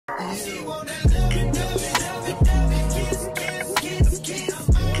What's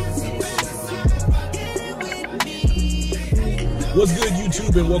good,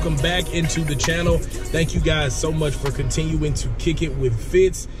 YouTube, and welcome back into the channel. Thank you guys so much for continuing to kick it with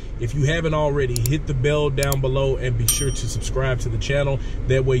Fitz. If you haven't already, hit the bell down below and be sure to subscribe to the channel.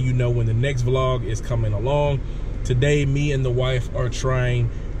 That way you know when the next vlog is coming along. Today, me and the wife are trying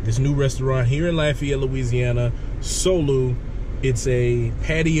this new restaurant here in Lafayette, Louisiana, Solou. It's a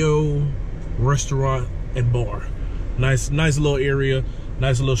patio restaurant and bar. Nice little area,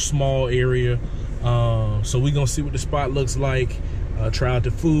 nice little small area. So we're gonna see what the spot looks like, try out the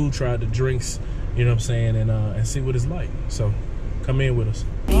food, try out the drinks, you know what I'm saying, and see what it's like. So come in with us.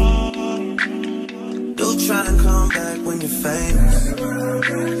 You'll try and come back when you're famous.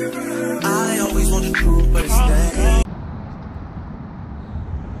 I always want the truth, but it's staying.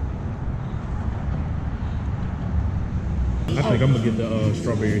 I think I'm gonna get the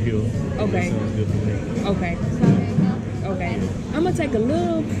Strawberry Hill. Okay. That sounds good to me. Okay. Okay. I'm gonna take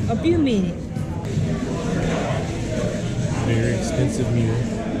a few minutes. Very extensive meal.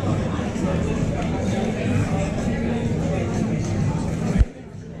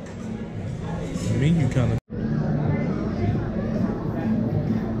 The menu kind of.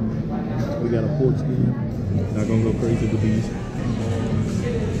 We got a pork skin. Not gonna go crazy with these.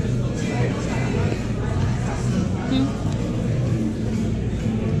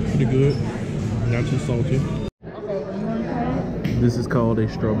 Pretty good. Not too salty. This is called a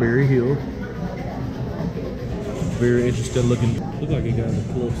Strawberry Hill. Very interesting looking. Look like it got a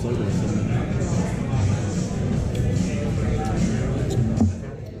club soda or something.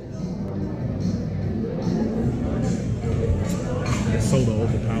 Soda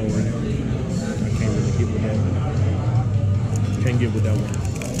overpowering. I can't really get with that one. Can't get with that one.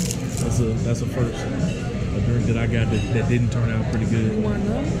 That's a first. A drink that I got that didn't turn out pretty good. You want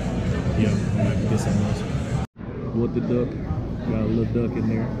another? Yeah, I might get something else. What the duck? Got a little duck in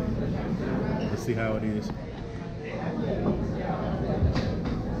there. Let's see how it is.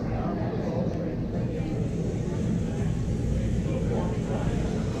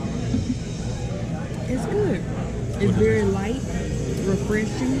 It's good. It's very light,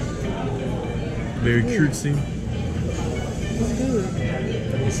 refreshing. Very cutesy. It's good.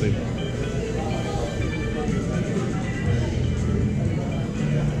 Let me see.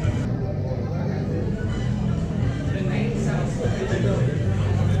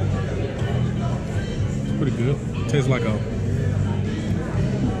 It's pretty good.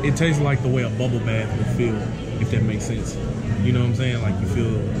 It tastes like the way a bubble bath would feel, if that makes sense. You know what I'm saying? Like you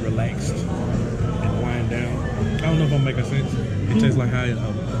feel relaxed and wind down. I don't know if I'm making sense. It tastes like how a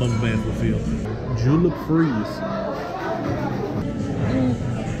bubble bath would feel. Julep freeze.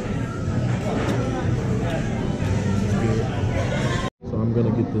 Good. So I'm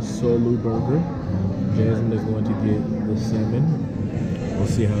gonna get the Solou burger. Jasmine is going to get the salmon. We'll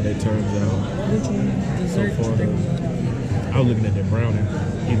see how that turns out. Which one? Dessert. So far, I was looking at that brownie.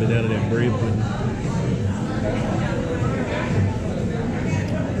 Either that or that bread pudding.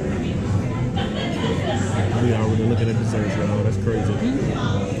 We already looking at desserts, y'all. That's crazy.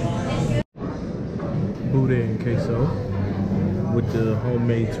 Boudin and queso with the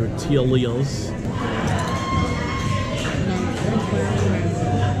homemade tortillas.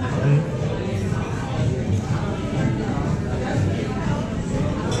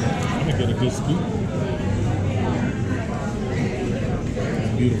 I'm gonna get a good scoop.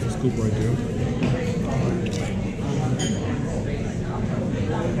 Beautiful scoop right there.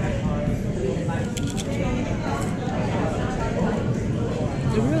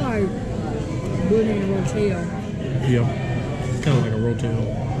 It's really like building a rotel. Yeah, it's kind of like a rotel.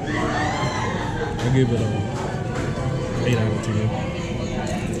 I give it a 8 out of 10.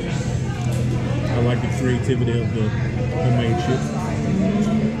 I like the creativity of the homemade chips.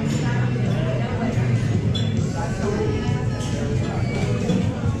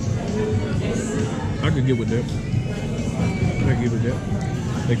 I could get with that.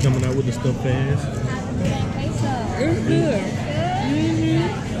 They're coming out with the stuff fast. It's good.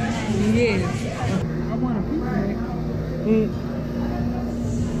 Yes. I want a pizza.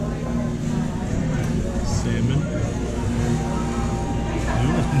 Salmon.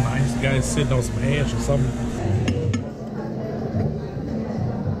 Ooh, that's nice. Guys sitting on some hash or something.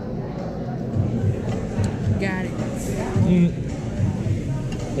 Got it.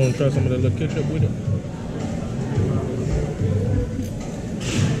 Want to try some of that little ketchup with it?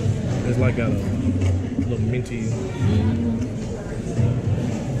 It's like got a little minty.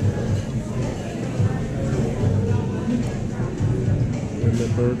 And the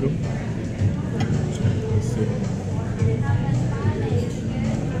burger. Let's see.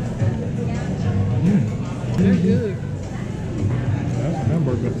 They're good. That's a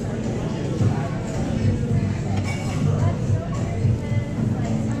hamburger.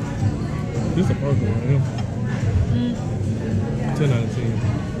 This is a burger right here. 10 out of 10.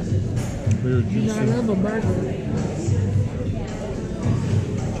 Very juicy. You know, I love a burger.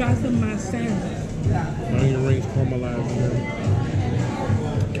 Try some of my sandwich. Onion rings caramelized.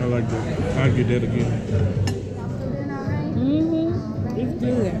 I like that. I'll get that again. It's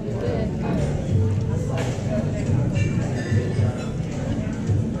good.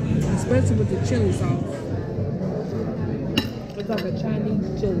 Especially with the chili sauce. It's like a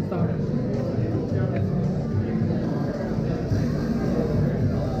Chinese chili sauce.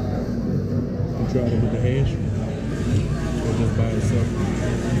 You tried it with the hash? Or just by itself?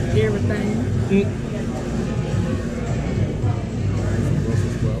 Everything.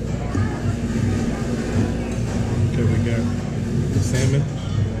 Brussels sprout. Okay, we got the salmon.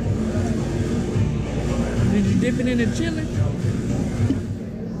 Did you dip it in the chili?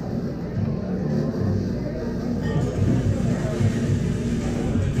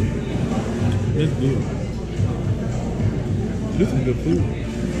 It's good. This is good food.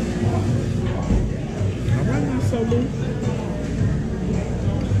 All right, now, Solou.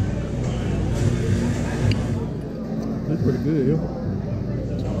 That's pretty good, yeah.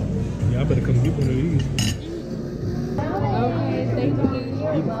 Yeah, I better come get one of these. Okay, thank you.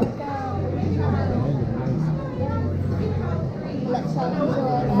 You're welcome.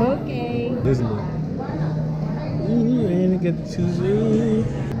 Okay. This is good. Ooh, and it got the cheese.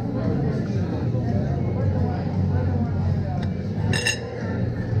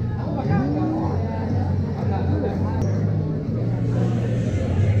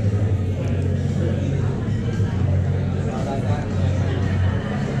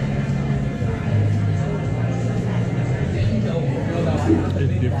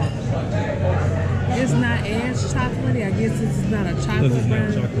 It's different. It's not as chocolatey. I guess this is not a chocolate Because it's not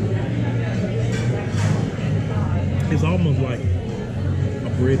burger. chocolate. It's almost like a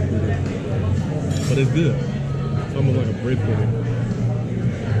bread pudding. But it's good. It's almost like a bread pudding.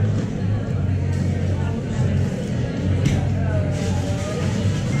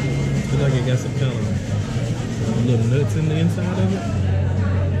 It's like it got some kind of little nuts in the inside of it.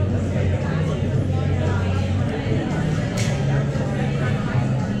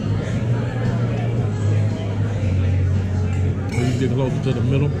 When you get closer to the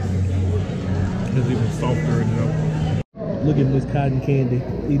middle, it's even softer. Look at Miss Cotton Candy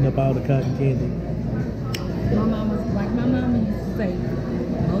eating up all the cotton candy. My mama, like my mama used to say,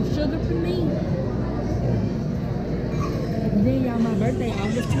 no sugar for me. And then y'all, my birthday,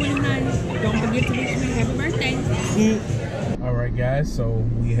 August 29th. Don't forget to wish me happy birthday. All right, guys. So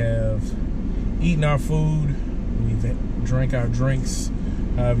we have eaten our food. We've drank our drinks.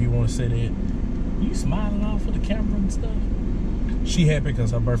 However you want to say that. You smiling off of the camera and stuff. She happy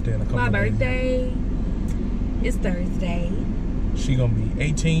because her birthday in a couple My of days. birthday is Thursday. She gonna be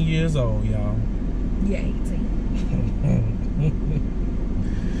 18 years old, y'all. Yeah, 18.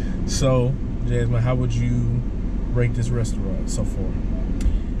 So, Jasmine, how would you rate this restaurant so far?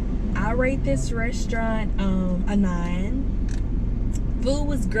 I rate this restaurant a 9. Food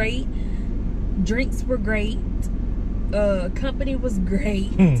was great. Drinks were great. Company was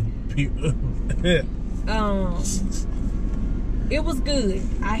great. It was good.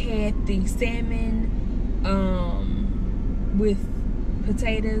 I had the salmon with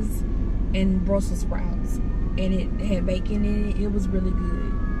potatoes and Brussels sprouts, and it had bacon in it. It was really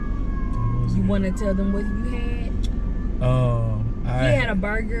good. You want to tell them what you had? You had a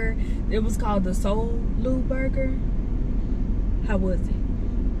burger. It was called the Solou burger. How was it?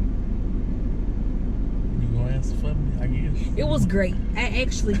 You gonna answer for me? I guess. It was great. I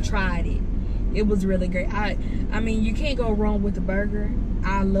actually tried it. It was really great. I mean, you can't go wrong with the burger.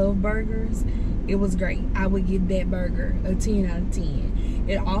 I love burgers. It was great. I would give that burger a 10 out of 10.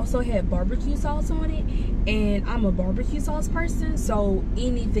 It also had barbecue sauce on it, and I'm a barbecue sauce person, so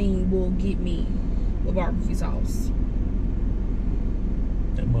anything will get me with barbecue sauce.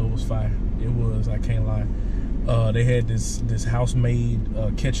 That mug was fire. It was. I can't lie. They had this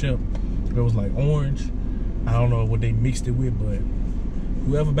house-made ketchup. It was like orange. I don't know what they mixed it with, but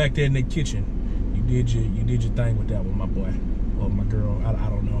whoever back there in their kitchen, you did your thing with that one, my boy or my girl. I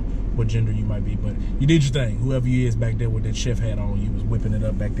don't know what gender you might be, but you did your thing. Whoever you is back there with that chef hat on, you was whipping it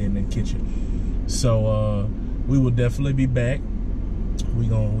up back there in that kitchen. So we will definitely be back. We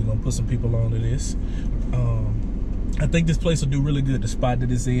gonna put some people onto this. I think this place will do really good. The spot that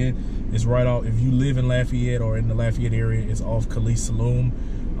it's in is right off. If you live in Lafayette or in the Lafayette area, it's off Calais Saloon.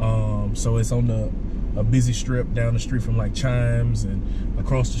 So it's on the a busy strip down the street from like Chimes and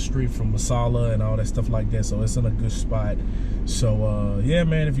across the street from Masala and all that stuff like that. So it's in a good spot. So yeah,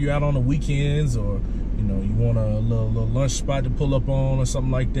 man, if you're out on the weekends or you know you want a little lunch spot to pull up on or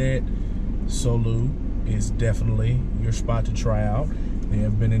something like that, Solou is definitely your spot to try out. They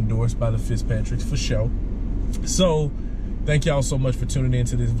have been endorsed by the Fitzpatricks for sure. So thank y'all so much for tuning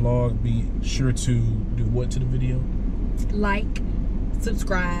into this vlog. Be sure to do what to the video? Like,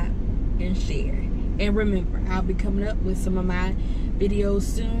 subscribe, and share. And remember, I'll be coming up with some of my videos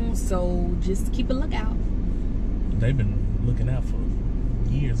soon, so just keep a lookout. They've been looking out for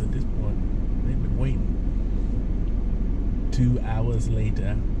years at this point. They've been waiting. 2 hours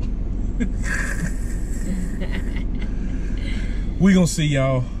later. We gonna see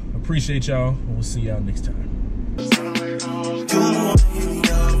y'all. Appreciate y'all. We'll see y'all next time.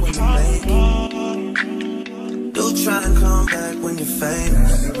 You try and come back when you're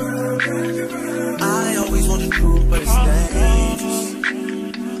famous. I always want the truth, but it's dangerous.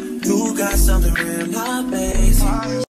 You got something real, my baby.